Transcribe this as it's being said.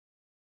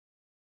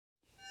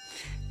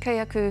Kei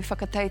aku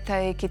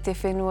whakateitei ki te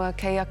whenua,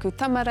 kei aku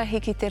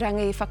tamarahi ki te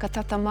rangi,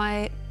 whakatata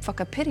mai,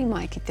 whakapiri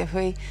mai ki te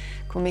hui,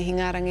 ko mihi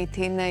ngā rangi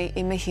tēnei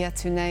e mihi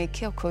atu nei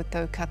kia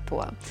koutou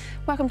katoa.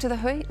 Welcome to the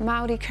Hui,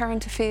 Māori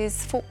current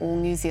affairs for all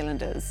New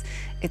Zealanders.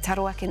 E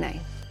taro ake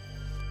nei.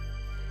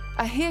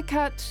 A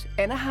haircut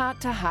and a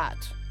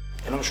heart-to-heart.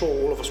 And I'm sure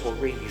all of us will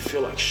agree, you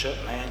feel like shit,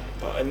 man.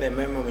 But in that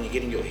moment when you're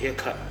getting your hair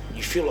cut,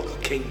 you feel like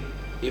a king,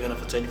 even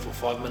if it's only for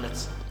 5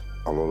 minutes.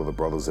 A lot of the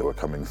brothers that were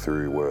coming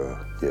through were,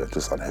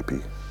 just unhappy.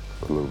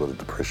 A little bit of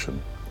depression,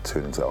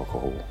 turning to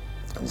alcohol.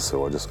 And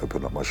so I just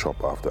opened up my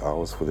shop after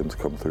hours for them to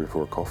come through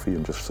for a coffee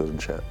and just sit and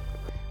chat.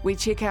 We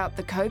check out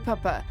the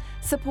kaupapa,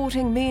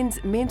 supporting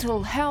men's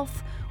mental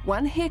health,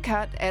 one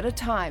haircut at a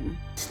time.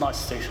 It's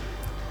nice to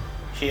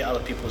hear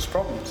other people's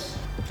problems,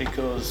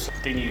 because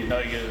then you know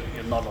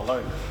you're not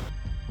alone.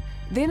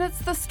 Then it's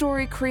the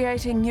story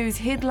creating news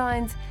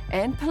headlines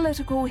and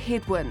political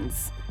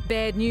headwinds.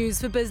 Bad news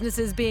for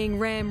businesses being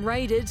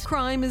ram-raided.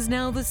 Crime is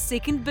now the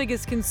second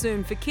biggest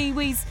concern for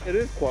Kiwis. It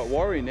is quite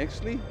worrying,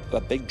 actually.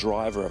 A big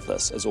driver of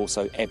this is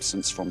also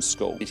absence from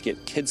school. To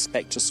get kids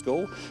back to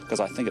school, because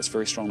I think it's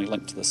very strongly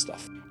linked to this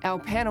stuff. Our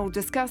panel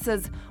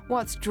discusses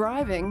what's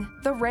driving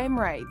the ram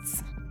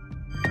raids.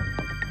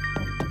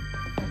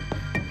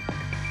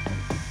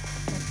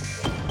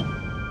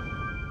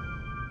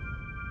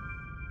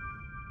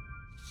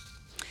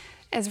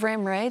 As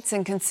ram raids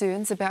and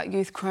concerns about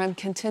youth crime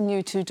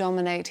continue to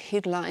dominate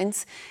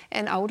headlines,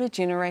 an older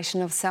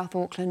generation of South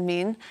Auckland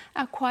men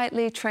are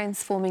quietly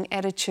transforming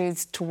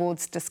attitudes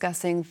towards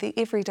discussing the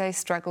everyday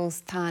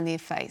struggles tāne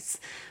face.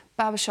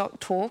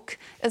 Barbershop Talk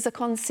is a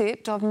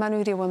concept of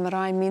Manurewa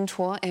Marae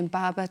mentor and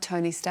barber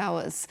Tony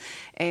Stowers,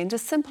 and a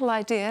simple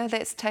idea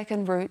that's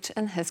taken root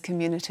in his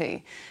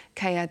community.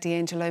 Kei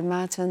D'Angelo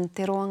Martin,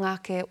 te roa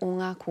ngāke o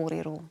ngā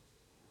kōrero.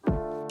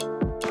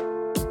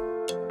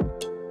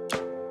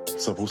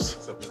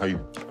 Supples. How you?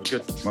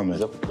 Good. My man.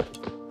 How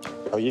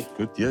are you?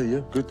 Good.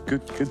 Yeah.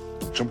 Good.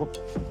 Jump up.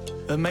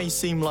 It may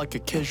seem like a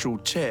casual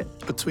chat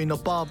between a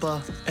barber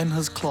and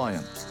his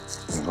client.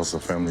 And how's the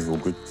family? All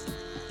good?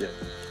 Yeah.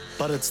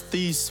 But it's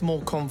these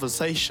small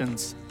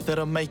conversations that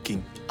are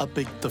making a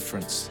big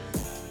difference.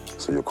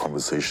 So your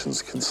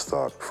conversations can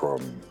start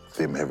from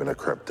them having a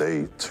crap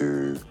day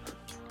to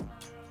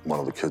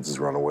one of the kids has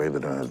run away, they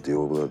don't know how to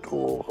deal with it,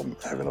 or I'm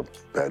having a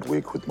bad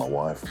week with my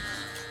wife.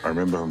 I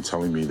remember him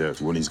telling me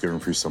that when he's going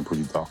through some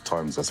pretty dark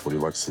times, that's what he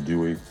likes to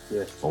do,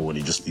 or when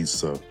he just needs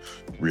to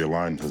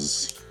realign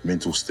his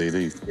mental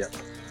state.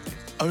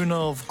 Owner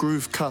of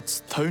Groove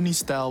Cuts, Tony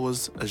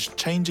Stowers, is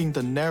changing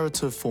the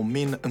narrative for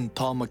men in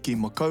Tāmaki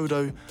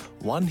Makaurau,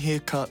 one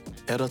haircut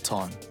at a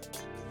time.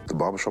 The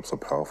barbershop's a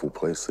powerful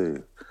place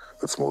there.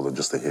 It's more than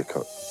just a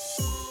haircut.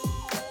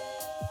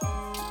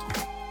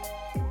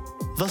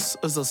 This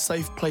is a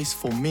safe place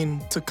for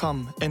men to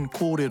come and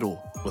kōrero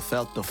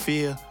without the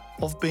fear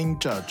of being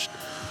judged.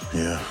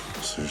 Yeah,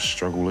 so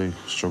struggle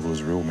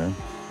is real, man.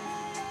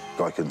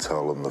 I can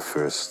tell in the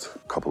first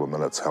couple of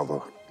minutes how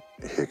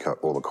the haircut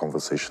or the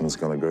conversation is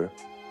going to go.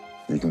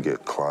 You can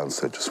get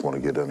clients that just want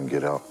to get in and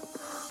get out,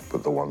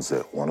 but the ones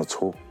that want to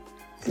talk,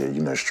 you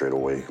know straight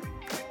away.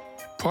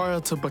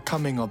 Prior to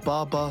becoming a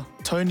barber,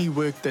 Tony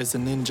worked as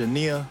an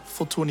engineer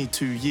for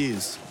 22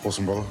 years.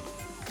 Awesome, brother.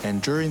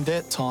 And during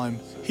that time,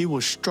 he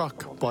was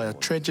struck by a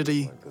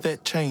tragedy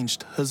that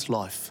changed his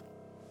life.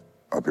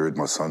 I buried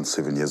my son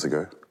 7 years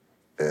ago,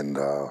 and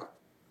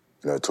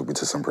it took me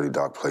to some pretty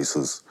dark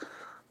places.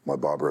 My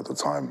barber at the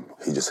time,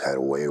 he just had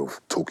a way of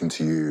talking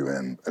to you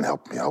and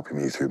helping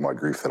me through my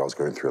grief that I was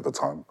going through at the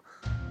time.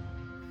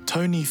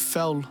 Tony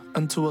fell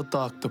into a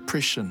dark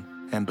depression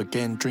and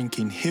began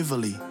drinking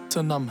heavily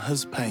to numb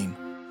his pain.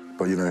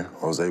 But,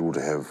 I was able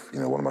to have,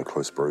 one of my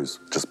close bros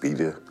just be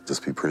there,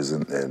 just be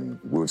present, and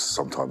we would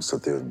sometimes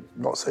sit there and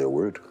not say a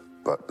word.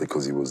 But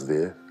because he was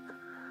there,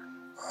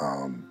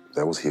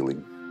 that was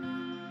healing.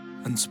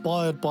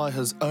 Inspired by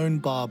his own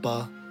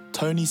barber,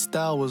 Tony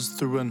Stowers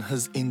threw in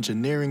his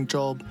engineering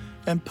job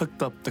and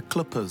picked up the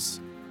clippers.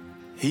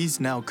 He's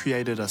now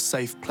created a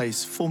safe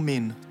place for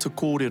men to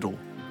kōrero.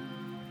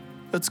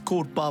 It's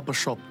called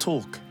Barbershop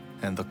Talk,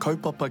 and the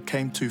kaupapa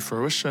came to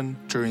fruition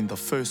during the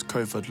first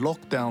COVID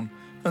lockdown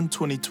in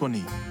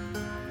 2020.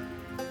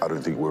 I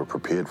don't think we were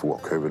prepared for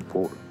what COVID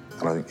brought.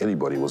 I don't think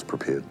anybody was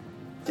prepared.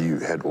 You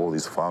had all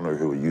these whānau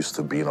who were used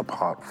to being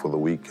apart for the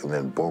week, and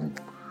then boom,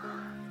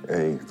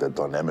 that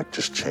dynamic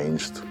just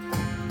changed.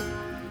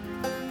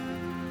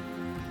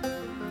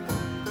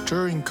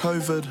 During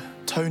COVID,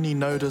 Tony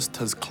noticed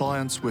his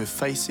clients were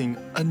facing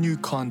a new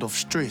kind of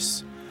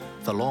stress.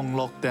 The long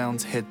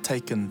lockdowns had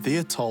taken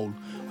their toll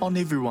on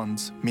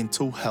everyone's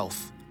mental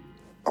health.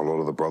 A lot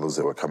of the brothers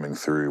that were coming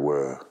through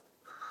were,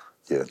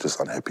 just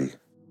unhappy.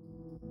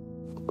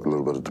 A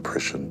little bit of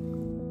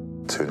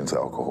depression, turning to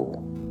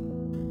alcohol.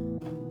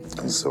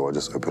 And so I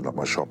just opened up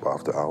my shop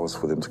after hours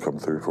for them to come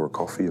through for a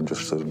coffee and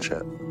just sit and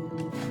chat.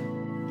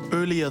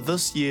 Earlier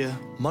this year,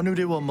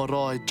 Manurewa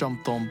Marae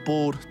jumped on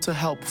board to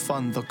help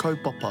fund the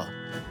kaupapa.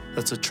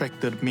 It's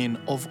attracted men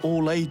of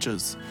all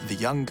ages, the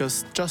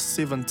youngest just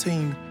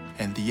 17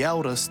 and the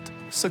eldest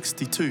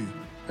 62.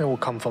 They all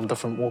come from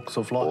different walks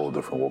of life. All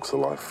different walks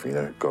of life, you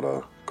know. Got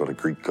a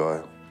Greek guy,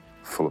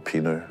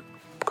 Filipino,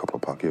 a couple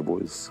of Pākehā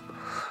boys,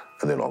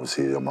 and then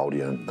obviously a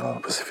Māori and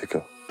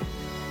Pacifica.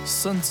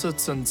 Since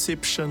its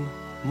inception,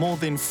 more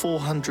than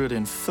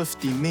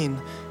 450 men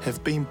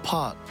have been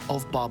part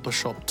of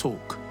Barbershop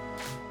Talk.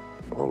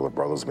 All the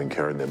brothers have been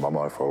carrying their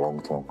mamae for a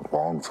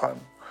long time,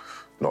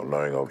 not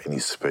knowing of any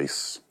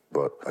space.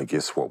 But I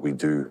guess what we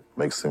do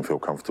makes them feel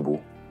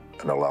comfortable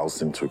and allows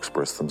them to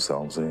express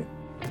themselves. Eh?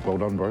 Well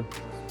done, bro.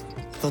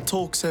 The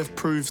talks have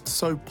proved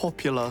so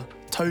popular,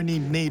 Tony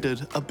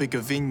needed a bigger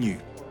venue.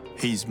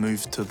 He's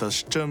moved to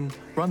this gym,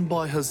 run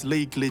by his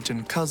league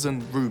legend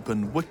cousin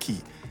Ruben Wiki,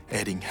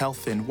 adding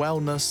health and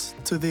wellness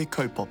to their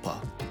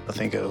kaupapa. I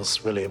think it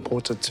was really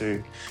important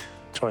to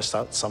try to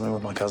start something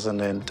with my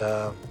cousin and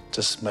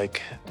just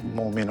make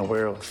more men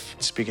aware of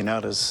speaking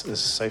out is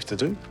safe to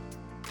do.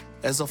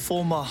 As a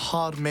former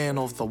hard man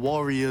of the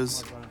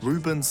Warriors,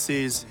 Ruben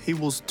says he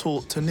was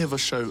taught to never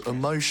show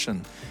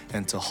emotion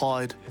and to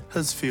hide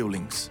his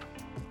feelings.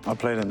 I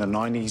played in the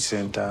 90s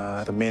and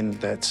the men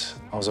that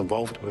I was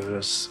involved with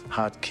was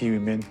hard Kiwi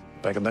men.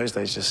 Back in those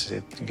days, just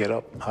said, get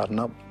up, harden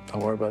up,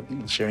 don't worry about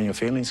sharing your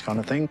feelings kind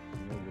of thing.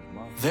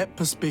 That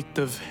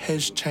perspective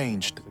has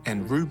changed,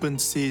 and Ruben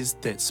says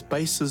that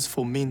spaces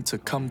for men to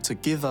come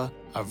together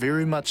are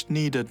very much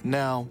needed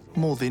now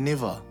more than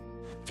ever.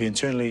 If you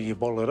internally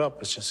bottle it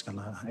up, it's just going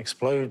to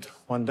explode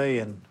one day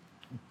and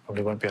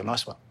probably won't be a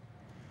nice one.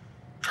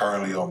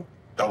 Currently, I'm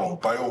out on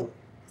bail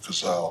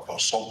because of an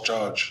assault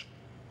charge,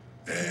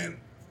 and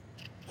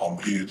I'm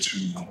here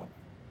to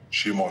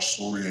share my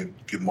story and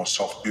get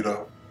myself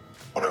better.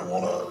 I don't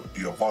want to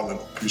be a violent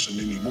person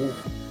anymore.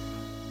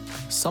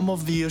 Some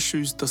of the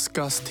issues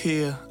discussed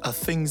here are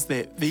things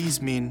that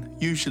these men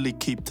usually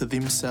keep to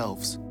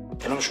themselves.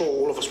 And I'm sure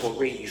all of us will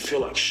agree, you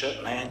feel like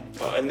shit, man.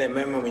 But in that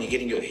moment when you're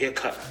getting your hair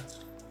cut,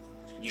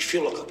 you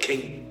feel like a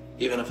king,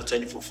 even if it's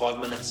only for 5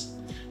 minutes.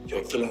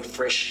 You're feeling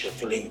fresh, you're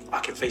feeling I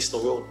can face the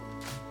world.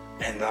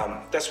 And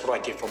that's what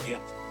I get from here.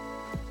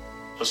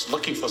 I was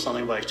looking for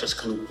something, but I just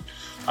couldn't.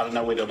 I didn't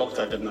know where to look,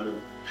 I didn't know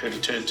who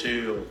to turn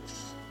to, or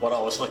what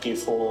I was looking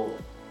for.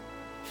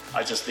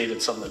 I just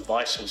needed some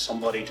advice or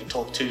somebody to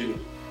talk to.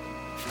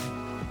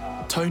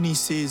 Tony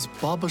says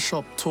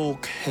Barbershop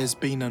Talk has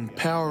been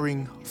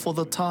empowering for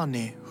the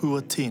tāne who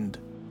attend.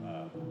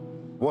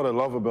 What I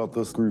love about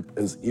this group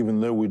is even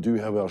though we do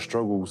have our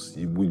struggles,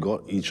 we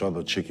got each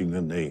other checking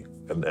in, eh?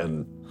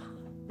 And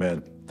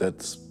man,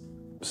 that's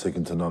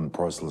second to none,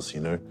 priceless, you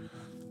know?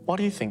 Why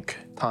do you think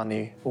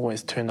tāne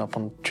always turn up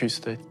on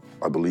Tuesday?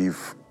 I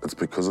believe it's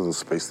because of the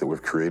space that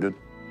we've created.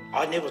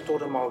 I never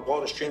thought in my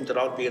wildest dreams that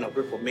I'd be in a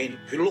group of men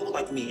who look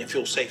like me and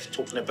feel safe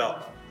talking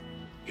about,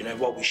 you know,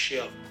 what we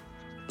share.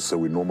 So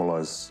we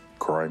normalise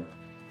crime.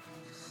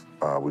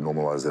 We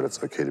normalise that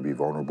it's okay to be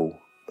vulnerable.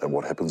 And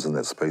what happens in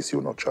that space,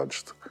 you're not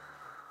judged,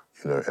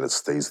 you know, and it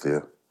stays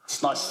there.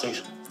 It's nice to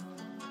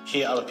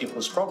hear other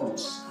people's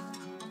problems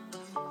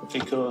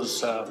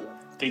because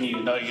then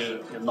you know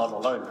you're not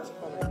alone.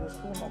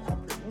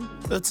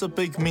 It's a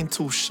big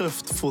mental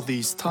shift for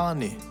these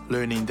tāne,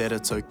 learning that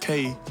it's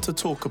okay to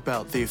talk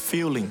about their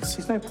feelings.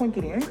 There's no point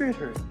getting angry at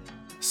her.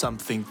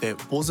 Something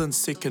that wasn't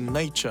second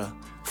nature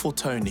for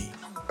Tony.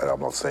 And I'm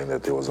not saying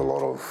that there was a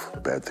lot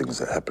of bad things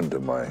that happened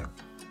in my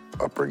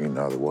upbringing.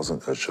 No, there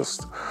wasn't. It's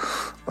just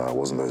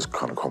wasn't those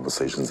kind of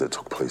conversations that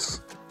took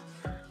place.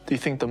 Do you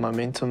think the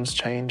momentum's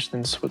changed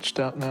and switched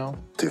out now?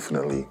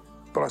 Definitely,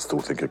 but I still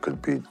think it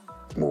could be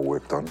more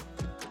work done.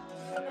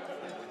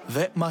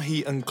 That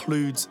mahi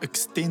includes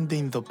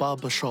extending the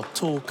Barbershop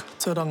Talk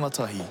to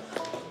rangatahi.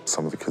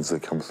 Some of the kids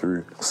that come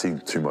through see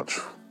too much,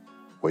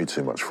 way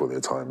too much for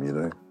their time, you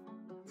know.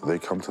 They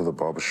come to the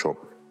barbershop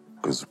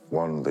because,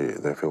 one,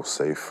 they feel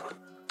safe.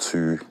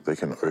 Two, they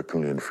can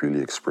openly and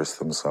freely express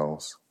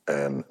themselves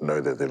and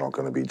know that they're not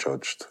going to be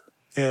judged.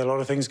 Yeah, a lot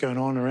of things going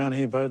on around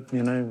here, bud.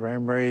 You know,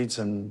 ram raids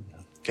and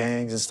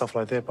gangs and stuff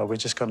like that. But we're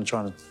just kind of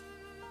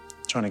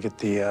trying to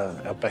get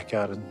our back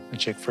out and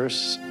check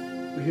first.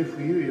 We're here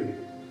for you, Evie.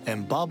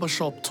 And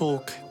Barbershop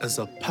Talk is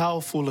a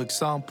powerful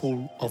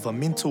example of a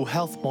mental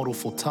health model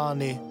for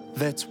tāne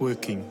that's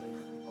working.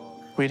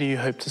 Where do you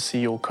hope to see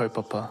your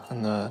kaupapa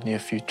in the near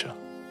future?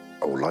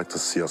 I would like to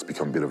see us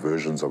become better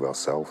versions of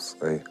ourselves,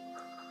 eh?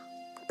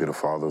 Better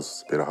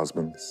fathers, better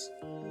husbands,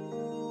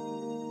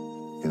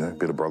 you know,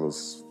 better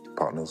brothers,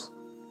 partners,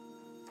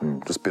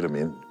 just better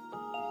men.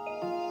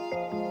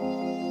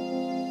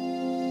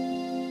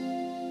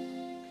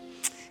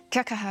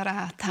 Kia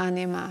kahara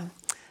tāne mā.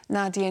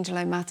 Nā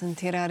D'Angelo Martin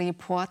te rari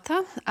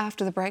poata.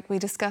 After the break, we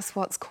discuss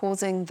what's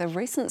causing the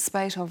recent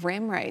spate of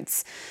ram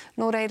raids.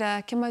 Nō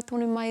reira, kia mau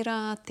tonu mai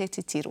rā te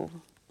titiro.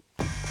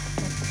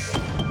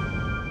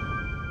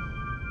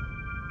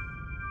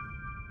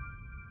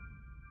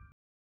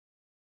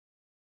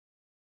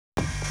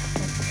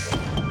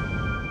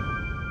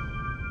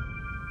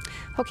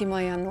 Hoki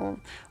mai anō.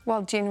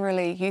 While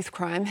generally youth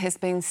crime has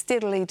been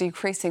steadily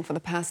decreasing for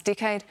the past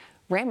decade,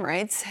 Ram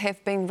raids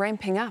have been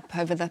ramping up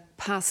over the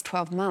past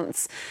 12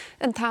 months.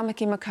 In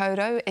Tāmaki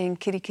Makaurau and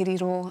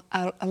Kirikiriro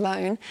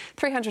alone,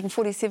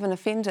 347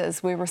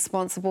 offenders were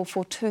responsible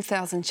for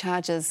 2,000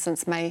 charges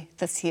since May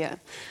this year.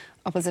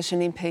 Opposition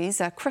MPs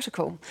are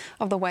critical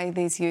of the way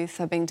these youth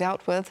are being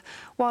dealt with,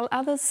 while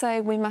others say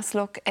we must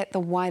look at the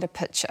wider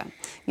picture.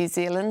 New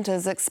Zealand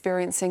is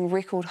experiencing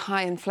record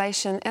high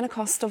inflation and a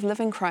cost of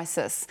living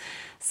crisis.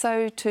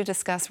 So to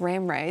discuss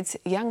ram raids,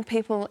 young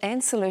people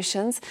and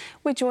solutions,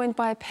 we're joined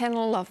by a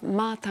panel of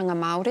mātanga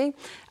Māori,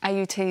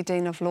 AUT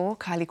Dean of Law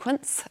Kylie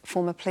Quince,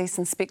 former Police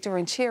Inspector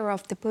and Chair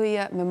of Te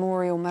Puia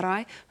Memorial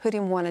Marae,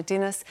 Huri Moana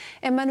Dennis,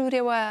 and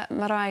Manurewa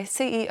Marae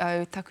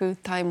CEO Taku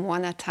Tai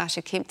Moana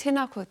Tasha Kemp.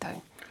 Tēnā koutou.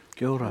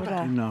 Kia ora,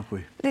 tēnā koe.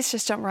 Let's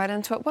just jump right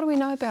into it. What do we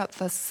know about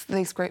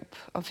these group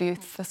of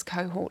youth, this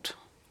cohort?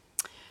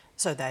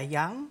 So they're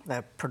young,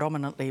 they're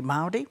predominantly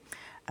Māori,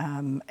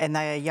 and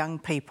they are young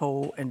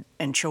people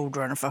and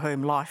children for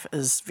whom life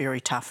is very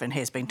tough and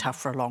has been tough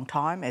for a long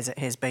time, as it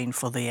has been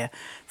for their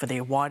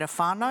wider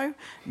whānau,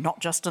 not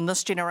just in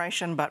this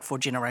generation, but for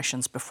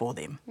generations before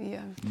them.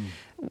 Yeah.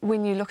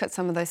 When you look at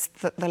some of those,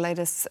 the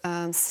latest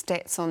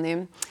stats on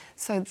them,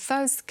 so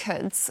those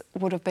kids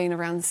would have been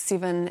around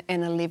 7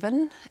 and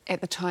 11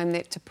 at the time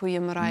that Te Puia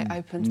Marae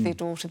opened their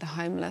door to the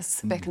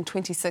homeless back in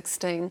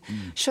 2016.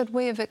 Should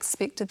we have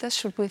expected this?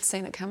 Should we have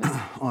seen it coming?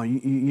 Oh,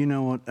 you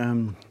know what?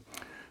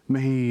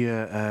 Mihi,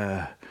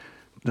 the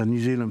New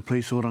Zealand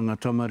Police Oranga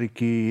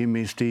Tamariki,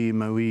 MSD,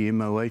 MOE,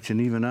 MOH,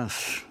 and even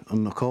us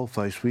on the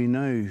coalface, we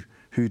know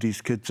who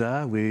these kids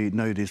are, we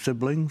know their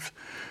siblings,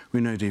 we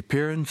know their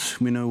parents,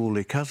 we know all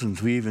their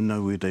cousins, we even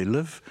know where they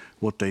live,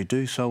 what they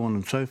do, so on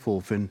and so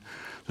forth. And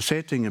the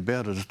sad thing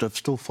about it is they've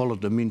still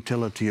followed the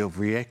mentality of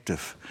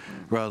reactive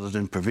rather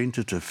than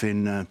preventative,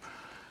 and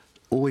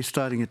always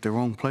starting at the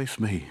wrong place,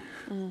 Mihi.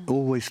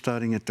 Always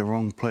starting at the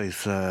wrong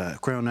place.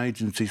 Crown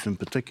agencies in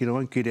particular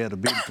won't get out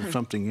of bed until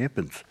something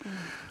happens.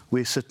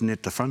 We're sitting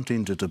at the front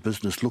end of the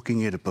business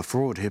looking at it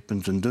before it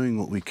happens and doing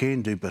what we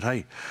can do, but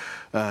hey,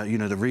 you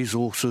know, the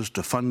resources,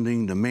 the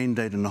funding, the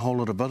mandate and a whole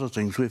lot of other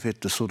things, we've had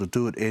to sort of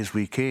do it as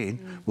we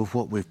can with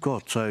what we've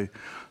got. So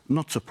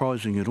not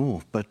surprising at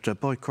all, but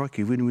by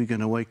crikey, when are we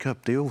going to wake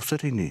up? They're all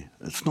sitting there.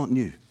 It's not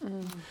new.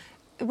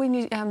 When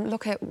you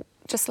look at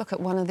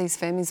one of these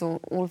families or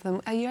all of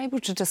them, are you able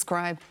to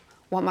describe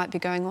what might be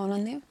going on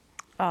in there?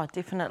 Oh,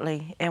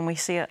 definitely, and we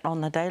see it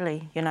on the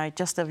daily. You know,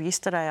 just of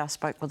yesterday I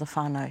spoke with a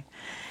whānau,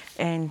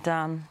 and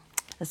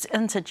it's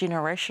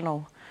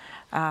intergenerational.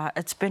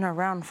 It's been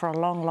around for a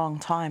long, long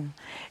time.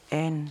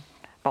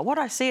 But what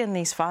I see in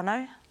these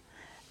whānau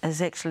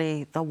is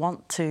actually they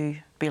want to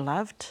be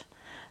loved,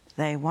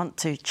 they want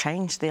to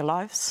change their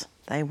lives,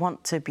 they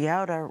want to be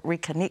able to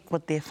reconnect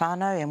with their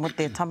whānau and with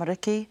their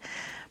tamariki,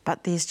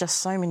 but there's just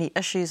so many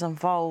issues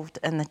involved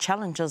in the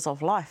challenges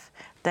of life.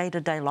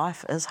 Day-to-day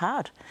life is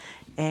hard,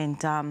 and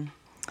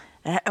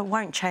it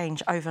won't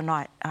change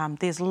overnight.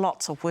 There's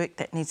lots of work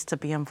that needs to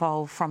be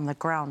involved from the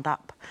ground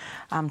up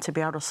to be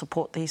able to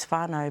support these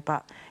whānau,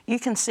 but you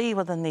can see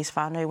within these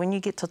whānau, when you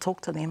get to talk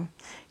to them,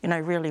 you know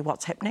really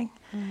what's happening,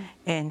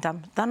 and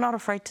they're not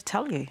afraid to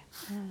tell you,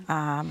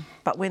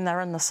 but when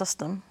they're in the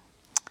system,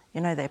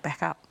 you know, they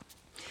back up.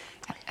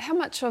 How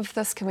much of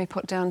this can we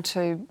put down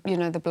to, you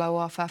know, the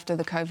blow-off after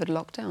the COVID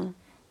lockdown?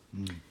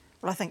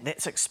 Well, I think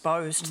that's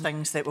exposed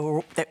things that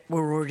were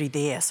already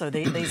there. So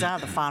these are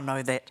the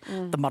whānau that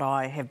the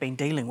marae have been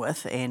dealing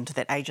with and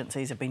that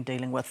agencies have been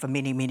dealing with for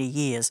many, many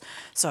years.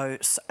 So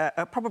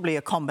probably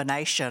a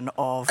combination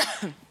of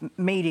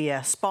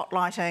media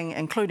spotlighting,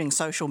 including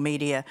social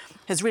media,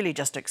 has really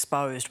just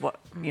exposed what,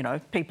 you know,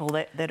 people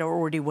that are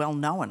already well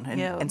known.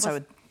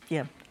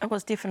 It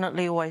was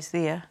definitely always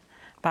there,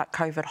 but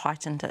COVID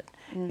heightened it.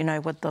 You know,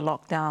 with the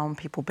lockdown,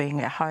 people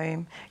being at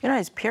home. You know,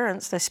 as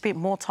parents, they spent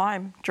more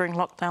time during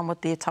lockdown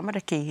with their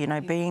tamariki, you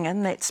know, being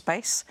in that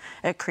space.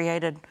 It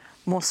created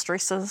more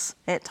stresses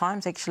at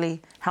times,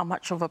 actually, how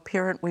much of a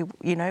parent we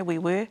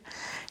were,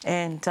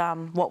 and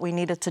what we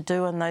needed to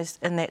do in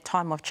that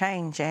time of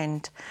change.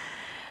 And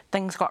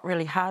things got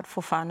really hard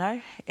for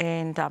whānau,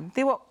 and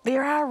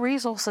there are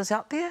resources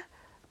out there,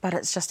 but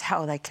it's just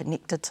how they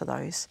connected to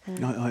those.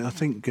 I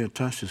think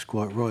Tasha's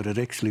quite right. It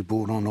actually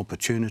brought on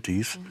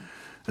opportunities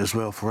as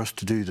well for us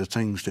to do the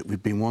things that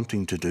we've been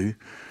wanting to do.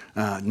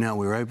 Now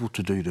we're able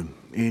to do them.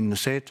 And the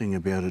sad thing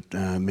about it,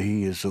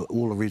 Mihi, is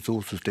all the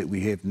resources that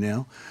we have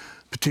now,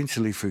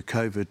 potentially through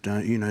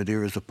COVID, you know,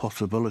 there is a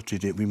possibility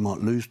that we might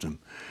lose them.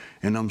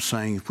 And I'm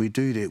saying if we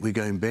do that, we're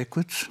going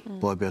backwards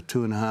by about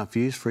 2.5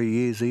 years, 3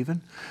 years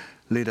even.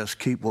 Let us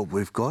keep what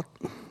we've got.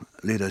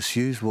 Let us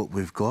use what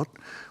we've got.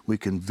 We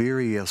can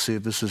vary our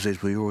services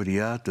as we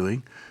already are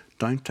doing.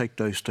 Don't take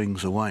those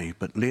things away,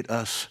 but let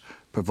us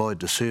provide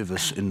the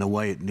service in the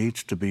way it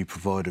needs to be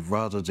provided,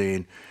 rather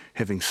than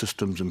having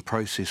systems and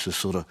processes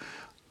sort of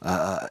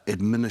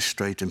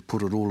administrate and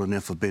put it all in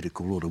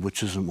alphabetical order,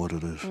 which isn't what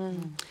it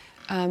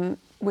is.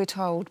 We're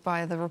told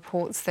by the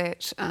reports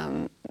that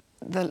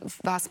the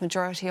vast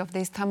majority of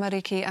these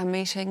tamariki are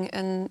meeting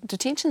in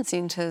detention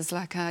centres,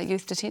 like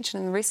youth detention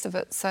and the rest of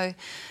it. So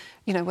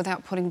you know,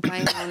 without putting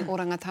blame on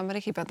oranga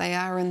tamariki, but they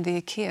are in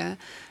their care.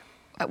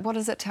 What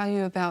does it tell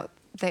you about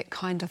that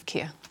kind of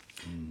care?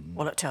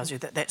 Well, it tells you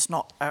that that's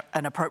not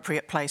an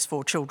appropriate place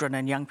for children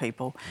and young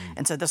people.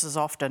 And so this is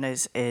often,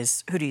 as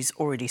Huri's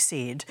already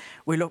said,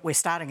 we're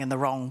starting in the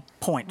wrong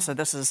point. So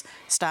this has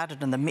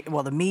started in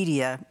the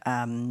media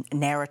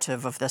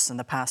narrative of this in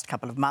the past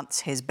couple of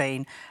months has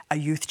been a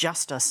youth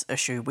justice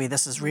issue, where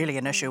this is really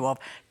an issue of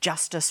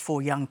justice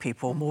for young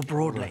people more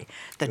broadly,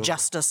 the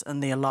justice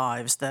in their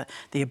lives,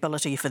 the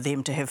ability for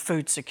them to have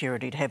food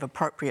security, to have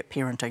appropriate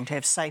parenting, to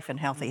have safe and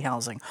healthy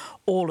housing,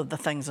 all of the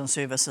things and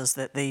services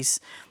that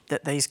these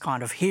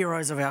kind of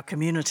heroes of our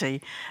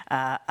community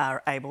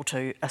are able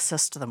to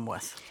assist them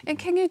with. And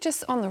can you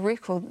just, on the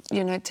record,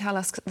 you know, tell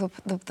us the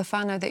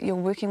whānau that you're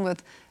working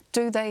with,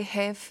 do they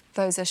have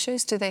those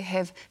issues? Do they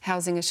have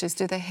housing issues?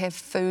 Do they have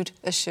food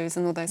issues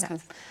and all those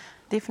kinds of things?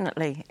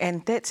 Definitely,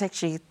 and that's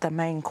actually the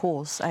main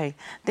cause.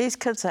 These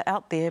kids are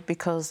out there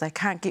because they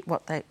can't get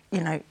what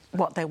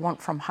they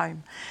want from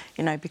home,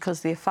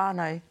 because their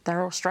whānau,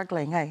 they're all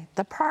struggling.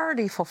 The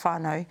priority for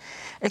whānau,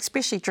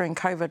 especially during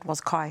COVID, was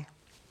kai.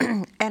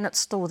 And it's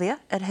still there.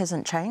 It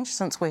hasn't changed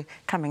since we're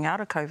coming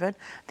out of COVID.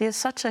 There's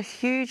such a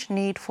huge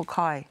need for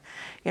kai.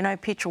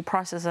 Petrol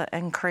prices are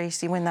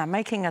increased. When they're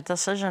making a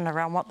decision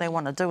around what they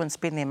want to do and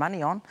spend their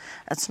money on,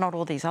 it's not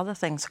all these other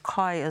things.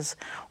 Kai has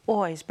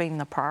always been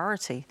the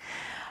priority.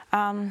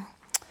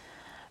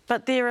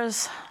 But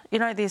there's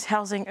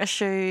housing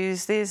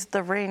issues, there's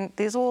the rent,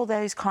 there's all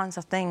those kinds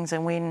of things.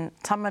 And when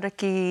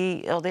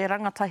tamariki or their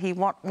rangatahi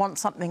want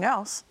something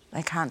else,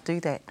 they can't do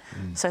that.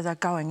 So they're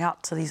going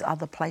out to these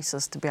other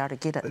places to be able to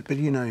get it. But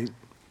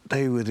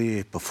they were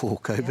there before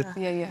COVID.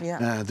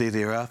 Yeah. They're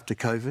there after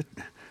COVID.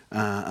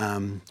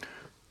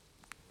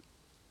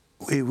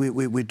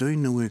 We're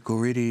doing the work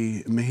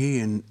already, Mihi,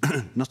 and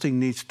nothing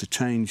needs to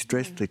change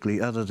drastically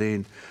other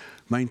than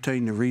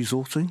maintain the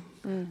resourcing,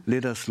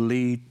 let us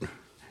lead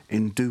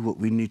and do what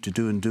we need to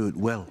do and do it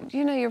well.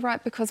 You're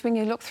right, because when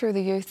you look through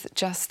the Youth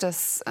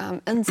Justice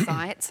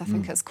Insights, I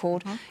think it's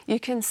called, you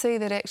can see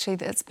that actually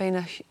it's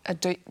been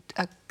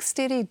a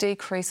steady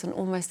decrease in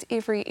almost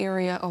every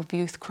area of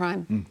youth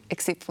crime,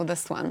 except for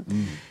this one.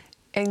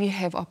 And you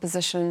have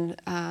opposition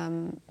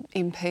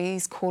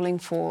MPs calling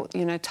for,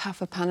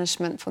 tougher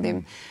punishment for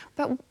them.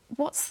 But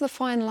what's the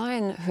fine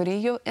line,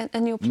 Huri?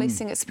 In your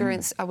policing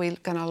experience, are we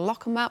going to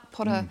lock them up,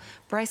 put a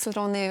bracelet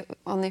on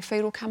their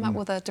feet, or come up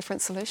with a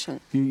different solution?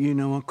 You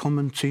know what?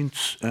 Common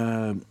sense,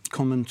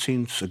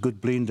 a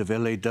good blend of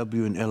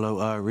LAW and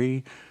LORE,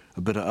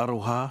 a bit of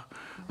aroha,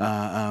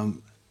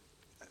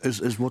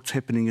 is what's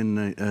happening in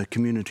the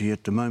community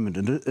at the moment.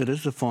 And it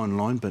is a fine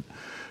line, but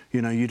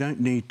you don't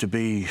need to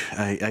be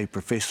a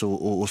professor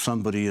or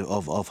somebody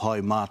of high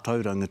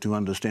mātauranga to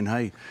understand,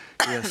 hey,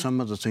 here are some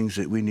of the things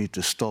that we need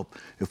to stop.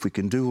 If we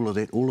can do all of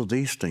that, all of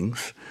these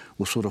things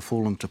will sort of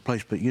fall into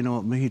place. But you know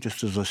what, Mihi,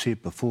 just as I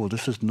said before,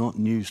 this is not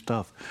new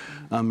stuff.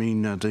 I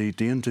mean, the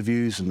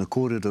interviews and the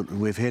kore that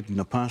we've had in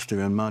the past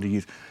around Māori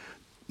youth,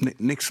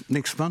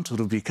 next month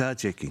it'll be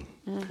carjacking.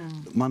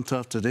 Month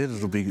after that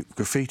it'll be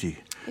graffiti.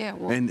 Yeah,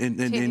 well, and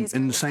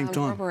the same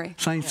time, robbery.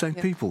 same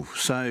people.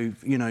 So,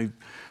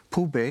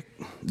 pull back.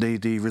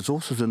 The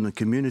resources in the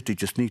community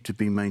just need to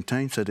be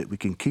maintained so that we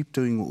can keep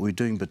doing what we're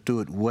doing, but do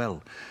it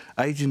well.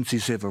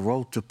 Agencies have a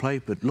role to play,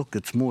 but look,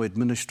 it's more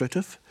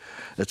administrative,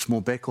 it's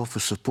more back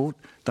office support.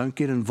 Don't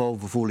get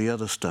involved with all the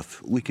other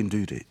stuff. We can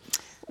do that.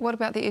 What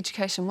about the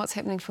education? What's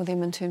happening for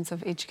them in terms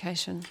of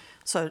education?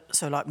 So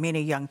like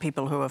many young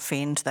people who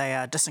offend, they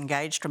are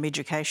disengaged from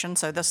education.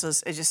 So it's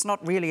just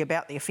not really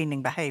about the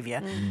offending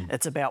behaviour.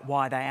 It's about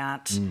why they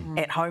aren't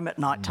at home at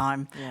night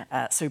time,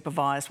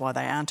 supervised, why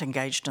they aren't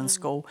engaged in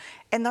school.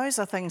 And those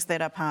are things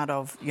that are part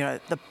of,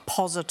 the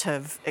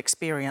positive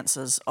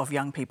experiences of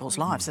young people's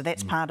lives. So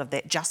that's part of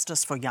that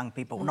justice for young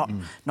people,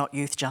 not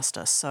youth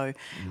justice. So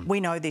we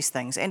know these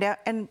things.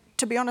 And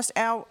to be honest,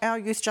 our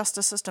youth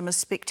justice system is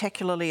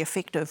spectacularly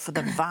effective for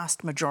the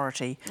vast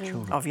majority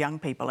of young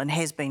people and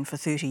has been for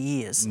 30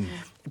 years.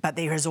 But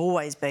there has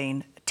always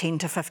been 10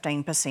 to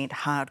 15%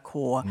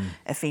 hardcore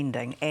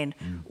offending. And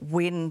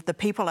when the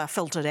people are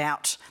filtered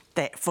out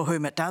that for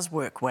whom it does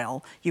work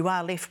well, you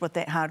are left with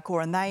that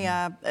hardcore, and they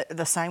are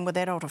the same with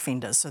adult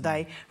offenders. So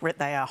they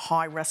are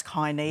high risk,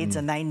 high needs,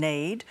 and they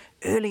need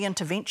early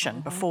intervention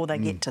before they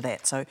get to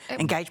that. So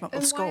engagement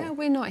with school. Why are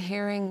we not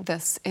hearing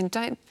this? And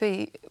don't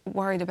be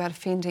worried about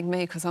offending me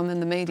because I'm in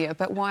the media,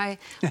 but why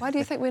do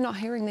you think we're not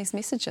hearing these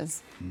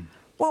messages?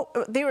 Well,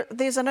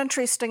 there's an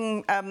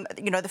interesting,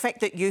 the fact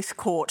that youth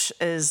court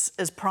is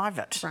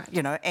private,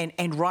 right.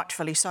 And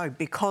rightfully so,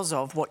 because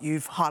of what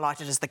you've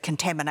highlighted as the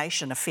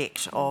contamination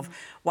effect of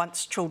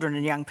once children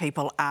and young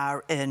people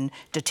are in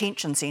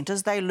detention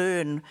centres, they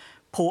learn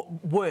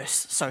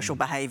worse social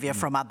behaviour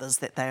from others,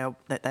 that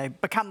they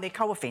become their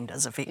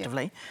co-offenders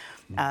effectively.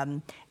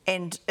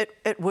 And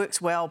it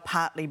works well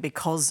partly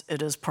because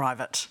it is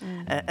private.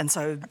 And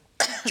so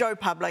Joe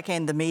Public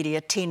and the media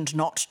tend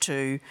not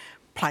to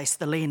place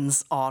the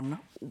lens on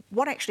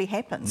what actually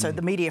happened. So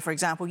the media, for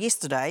example,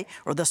 yesterday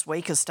or this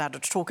week has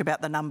started to talk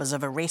about the numbers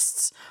of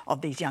arrests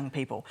of these young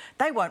people.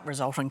 They won't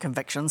result in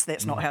convictions.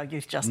 That's not how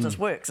youth justice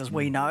works. As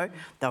we know,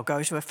 they'll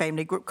go to a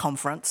family group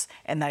conference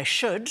and they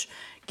should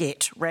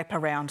get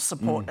wraparound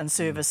support and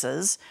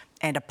services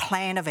and a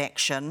plan of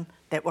action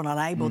that will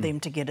enable them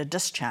to get a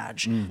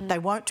discharge. They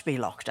won't be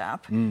locked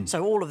up.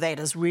 So all of that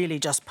is really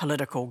just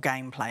political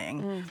game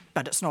playing,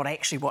 but it's not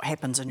actually what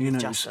happens in youth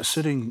justice.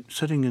 Sitting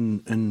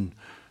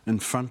in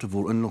front of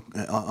all, and look,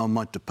 I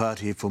might depart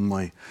here from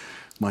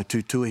my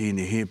two tuahine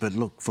here, but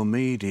look, for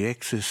me, the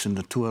access and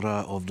the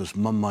tuara of this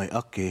mamai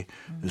ake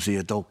is the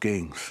adult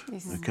gangs,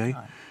 okay?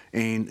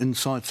 And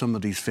inside some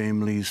of these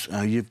families,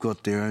 you've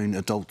got their own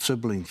adult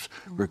siblings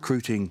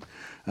recruiting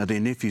their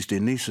nephews, their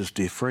nieces,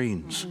 their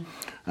friends.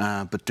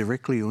 But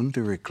directly or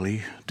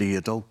indirectly, the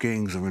adult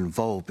gangs are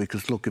involved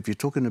because, look, if you're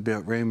talking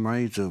about ram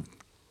raids of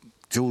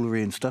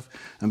jewellery and stuff,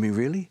 I mean,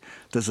 really?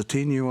 Does a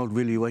 10-year-old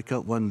really wake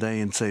up one day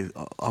and say,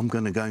 I'm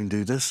going to go and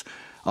do this,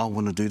 I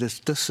want to do this?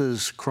 This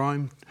is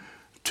crime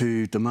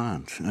to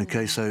demand,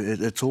 okay? So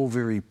it's all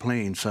very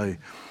planned. So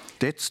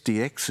that's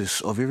the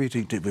access of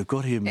everything that we've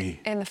got here, me.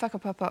 And the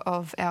whakapapa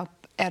of our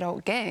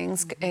adult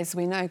gangs, as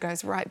we know,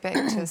 goes right back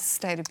to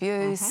state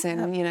abuse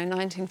and, you know,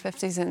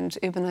 1950s and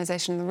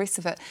urbanisation and the rest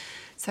of it.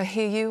 So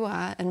here you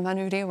are in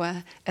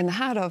Manurewa, in the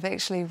heart of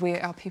actually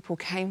where our people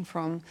came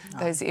from,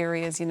 those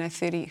areas, you know,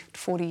 30,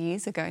 40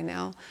 years ago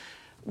now.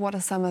 What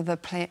are some of the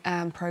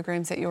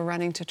programs that you're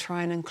running to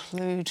try and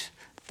include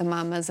the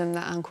mamas and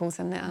the uncles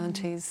and the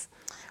aunties?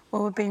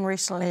 Well, we've been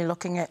recently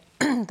looking at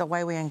the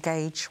way we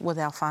engage with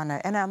our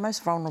whānau and our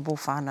most vulnerable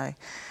whānau.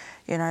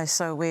 You know,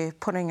 so we're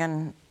putting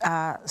in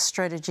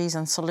strategies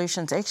and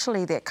solutions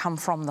actually that come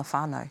from the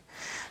whānau.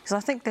 Because I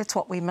think that's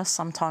what we miss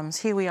sometimes.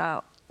 Here we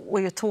are,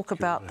 we talk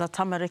about the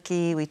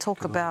tamariki, we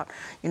talk about,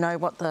 you know,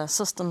 what the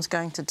system's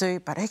going to do,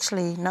 but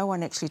actually no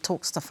one actually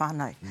talks to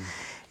whānau.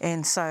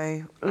 And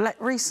so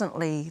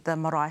recently the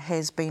marae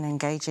has been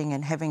engaging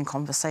and having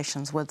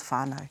conversations with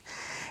whānau.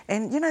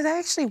 And, you know, they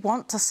actually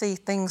want to see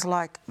things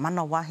like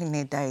mana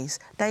wahine days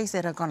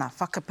that are going to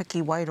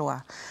whakapiki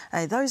wairoa.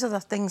 Those are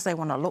the things they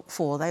want to look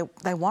for.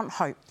 They want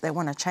hope, they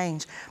want to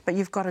change, but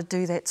you've got to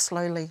do that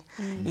slowly.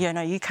 You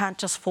know, you can't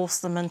just force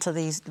them into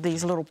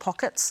these little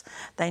pockets.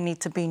 They need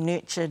to be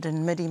nurtured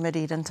and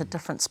midi-midied into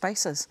different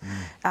spaces.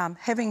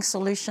 Having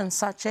solutions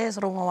such as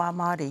rongoā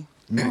Māori,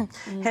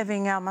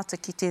 having our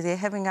matakite there,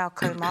 having our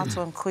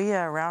kaumātua and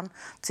kuia around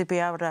to be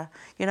able to,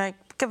 you know,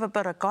 give a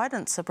bit of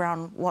guidance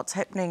around what's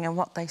happening and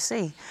what they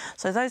see.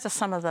 So those are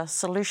some of the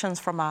solutions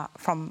from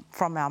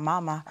our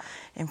mama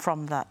and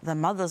from the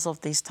mothers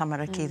of these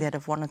tamariki that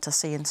have wanted to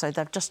see, and so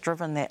they've just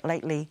driven that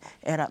lately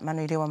at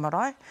Manurewa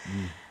Marae.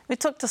 We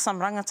talked to some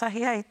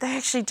rangatahi, they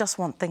actually just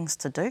want things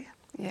to do.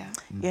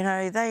 You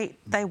know,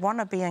 they want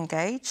to be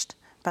engaged,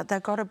 but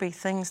they've got to be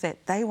things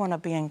that they want to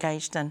be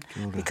engaged in.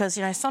 Because,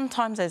 you know,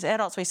 sometimes as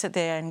adults we sit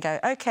there and go,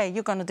 OK,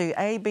 you're going to do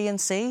A, B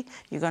and C,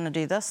 you're going to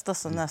do this,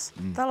 this and this.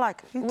 They're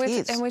like, who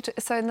cares?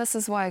 And this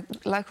is why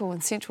local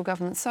and central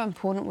government's so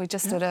important. We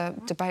just did a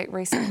debate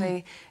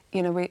recently.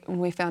 You know,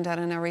 we found out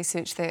in our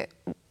research that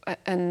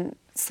in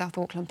South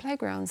Auckland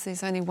playgrounds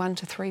there's only 1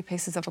 to 3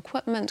 pieces of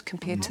equipment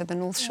compared to the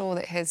North Shore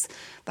that has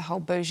the whole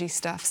bougie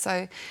stuff.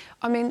 So,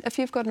 I mean, if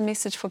you've got a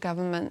message for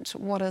government,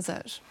 what is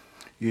it?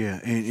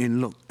 Yeah,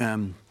 and look,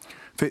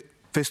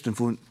 first and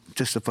foremost,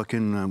 just if I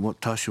can,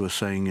 what Tasha was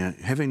saying,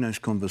 having those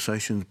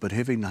conversations, but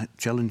having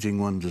challenging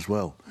ones as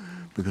well,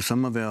 because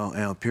some of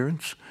our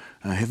parents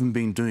haven't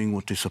been doing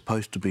what they're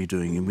supposed to be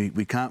doing, and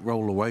we can't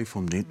roll away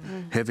from that,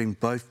 having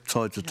both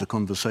sides of the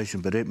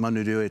conversation. But at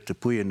Manurewa, at Te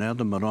Puia and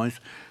other maraes,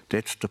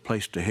 that's the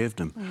place to have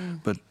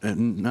them. But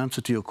in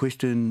answer to your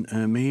question,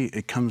 me,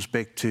 it comes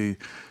back to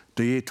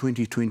the year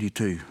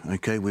 2022,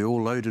 okay, we're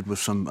all loaded with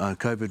some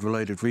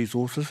COVID-related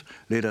resources.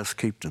 Let us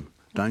keep them.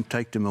 Don't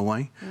take them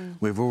away.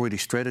 We've already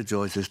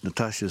strategised, as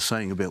Natasha is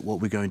saying, about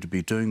what we're going to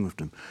be doing with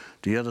them.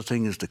 The other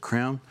thing is the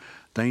Crown.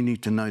 They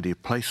need to know their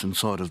place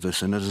inside of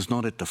this, and it is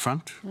not at the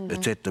front,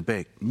 it's at the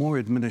back. More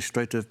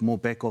administrative, more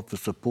back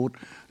office support.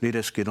 Let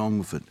us get on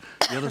with it.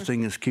 The other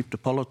thing is keep the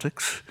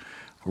politics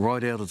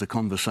right out of the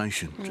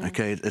conversation,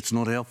 okay? It's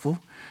not helpful,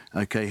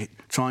 okay?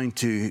 Trying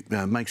to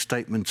make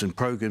statements and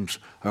programs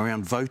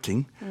around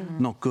voting,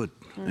 not good.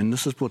 And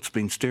this is what's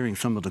been steering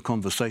some of the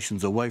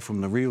conversations away from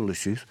the real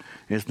issues,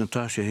 as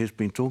Natasha has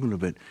been talking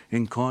about.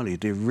 In Kylie,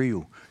 they're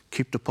real.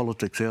 Keep the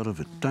politics out of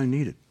it. Don't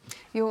need it.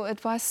 Your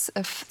advice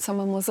if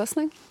someone was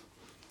listening?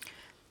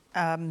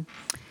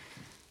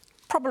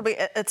 Probably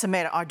it's a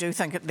matter, I do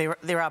think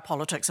there are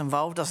politics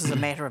involved. This is a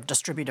matter of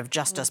distributive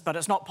justice, but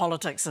it's not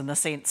politics in the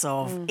sense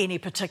of any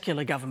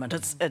particular government.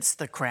 It's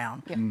the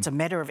Crown. It's a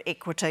matter of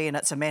equity, and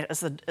it's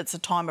a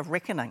time of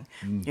reckoning.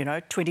 You know,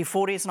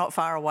 2040 is not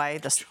far away.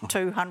 This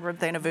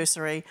 200th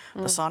anniversary,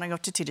 the signing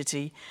of Te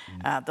Tiriti.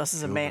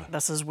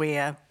 This is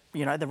where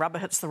you know, the rubber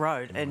hits the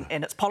road, and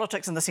it's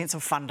politics in the sense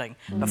of funding,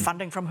 but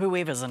funding from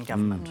whoever's in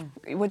government.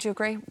 Would you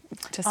agree?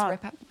 Just to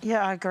wrap up.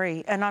 Yeah, I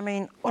agree. And I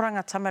mean,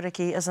 Oranga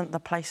Tamariki isn't the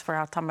place for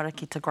our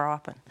tamariki to grow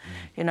up in.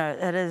 You know,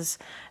 it is,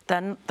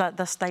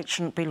 the state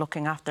shouldn't be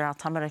looking after our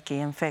tamariki.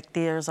 In fact,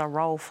 there is a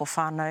role for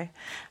whānau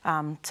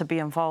to be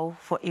involved,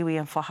 for iwi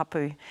and for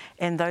hapu,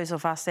 and those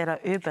of us that are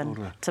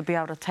urban to be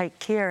able to take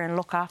care and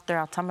look after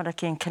our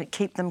tamariki and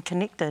keep them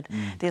connected.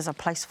 There's a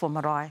place for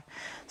marae.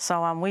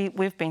 So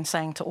we've been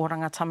saying to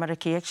Oranga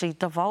Tamariki, actually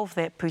devolve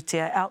that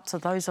putia out to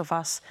those of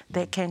us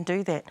that can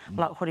do that.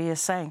 Like Hori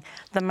is saying,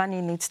 the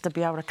money needs to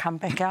be able to come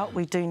back out.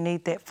 We do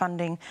need that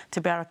funding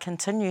to be able to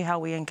continue how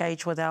we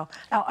engage with our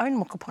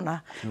own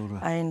mokopuna.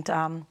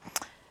 And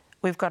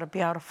we've got to be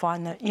able to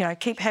find that, you know,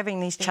 keep having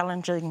these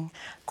challenging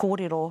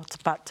kōrero,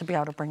 but to be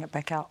able to bring it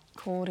back out.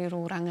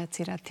 Kōrero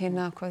rangatira,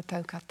 tēnā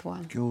koutou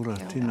katoa. Kia ora,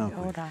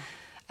 tēnā koe.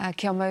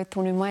 Kia mau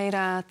tonu mai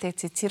rā te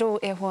tiro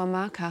e hoa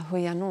mā ka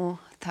hui anō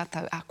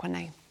tātou ākua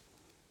nei.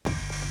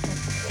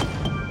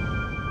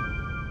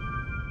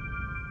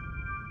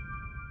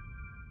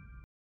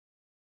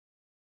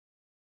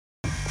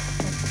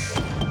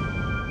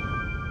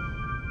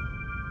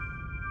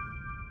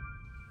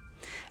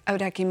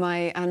 Auraki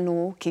mai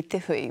anō ki te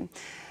hui.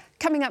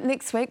 Coming up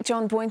next week,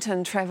 John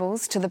Boynton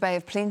travels to the Bay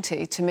of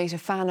Plenty to meet a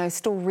whānau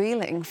still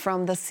reeling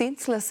from the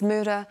senseless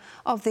murder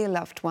of their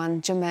loved one,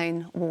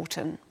 Jermaine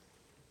Wharton.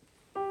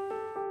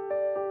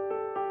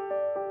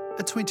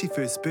 A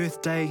 21st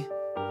birthday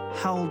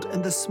held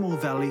in the small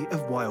valley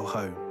of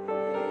Waiho,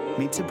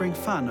 meant to bring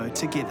whānau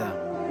together,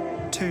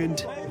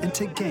 turned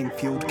into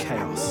gang-fuelled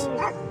chaos.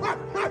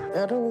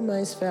 It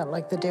almost felt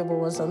like the devil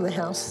was in the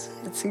house.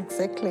 It's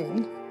exactly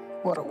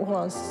what it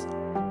was.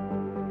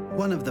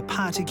 One of the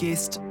party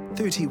guests,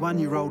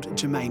 31-year-old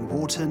Jermaine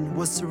Wharton,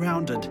 was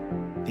surrounded,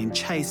 then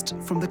chased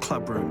from the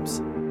club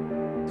rooms.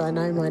 I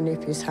know my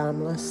nephew's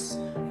harmless.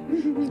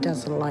 He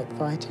doesn't like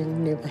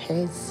fighting, never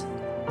has.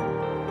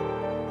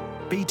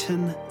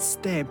 Beaten,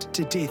 stabbed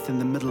to death in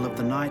the middle of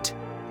the night,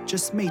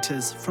 just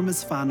metres from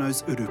his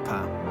whānau's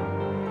urupa.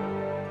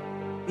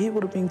 He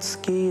would have been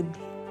scared.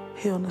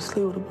 He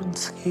honestly would have been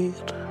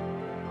scared.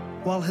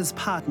 While his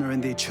partner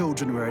and their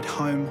children were at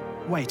home,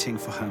 waiting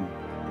for him.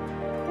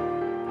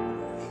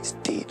 He's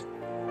dead.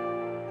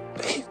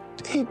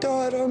 He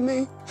died on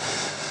me.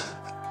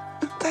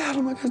 How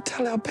am I going to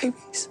tell our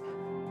babies?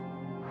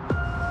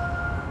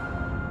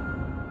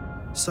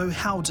 So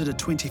how did a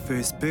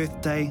 21st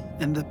birthday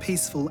in the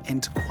peaceful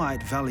and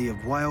quiet valley of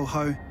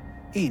Waiho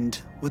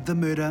end with the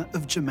murder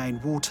of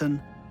Jermaine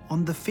Wharton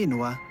on the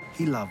whenua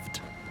he loved?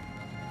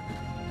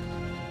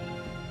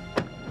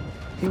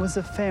 He was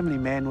a family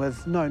man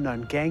with no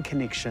known gang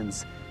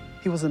connections.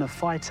 He wasn't a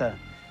fighter,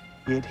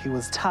 yet he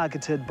was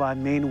targeted by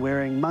men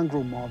wearing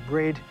mongrel mob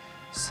red,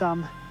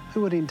 some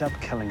who would end up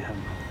killing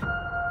him.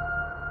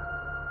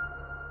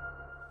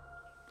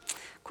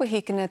 Ko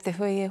hikina te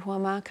hui e hoa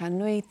mā ka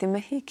nui te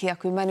mihi ki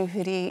aku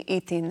manuhuri I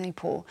tēnei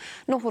pō.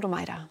 Nohoro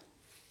mai rā.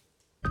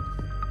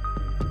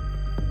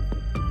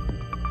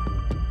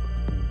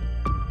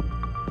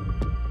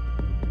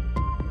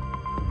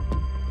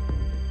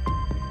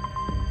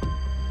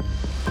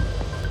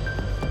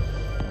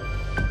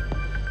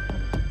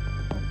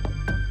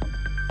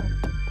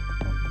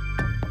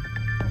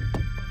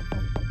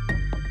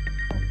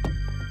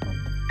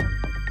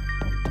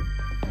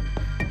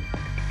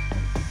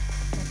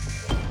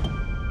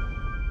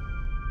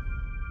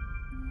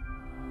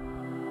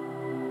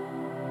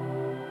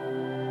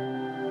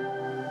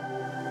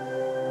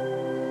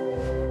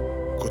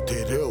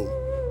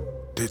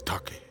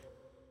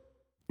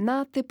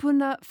 Nā te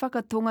puna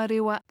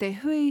whakatongarewa te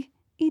hui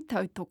I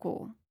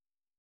tautoko.